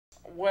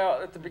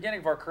Well, at the beginning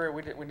of our career,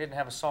 we didn't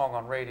have a song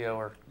on radio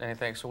or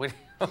anything, so we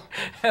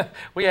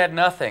we had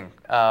nothing.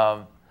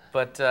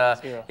 But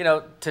Zero. you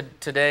know,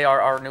 today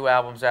our new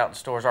album's out in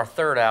stores, our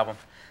third album,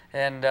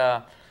 and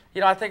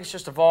you know, I think it's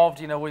just evolved.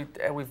 You know,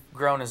 we've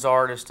grown as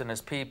artists and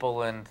as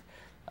people, and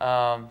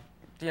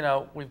you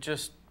know, we've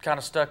just kind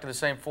of stuck to the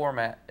same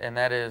format, and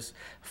that is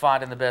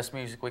finding the best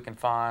music we can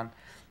find,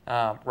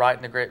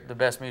 writing the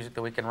best music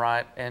that we can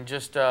write, and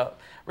just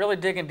really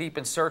digging deep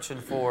and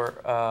searching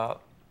for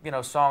you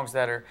know, songs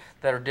that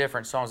are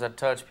different, songs that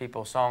touch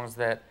people, songs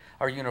that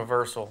are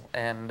universal,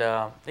 and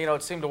you know,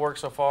 it seemed to work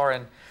so far,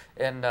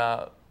 and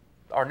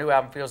our new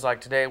album Feels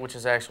Like Today, which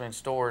is actually in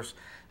stores,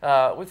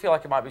 we feel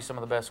like it might be some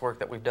of the best work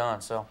that we've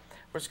done. So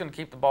we're just going to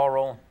keep the ball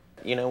rolling.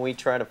 You know, we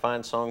try to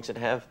find songs that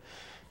have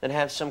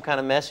some kind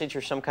of message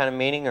or some kind of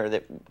meaning, or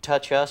that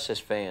touch us as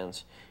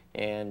fans.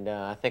 And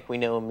I think we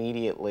know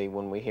immediately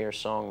when we hear a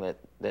song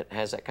that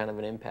has that kind of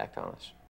an impact on us.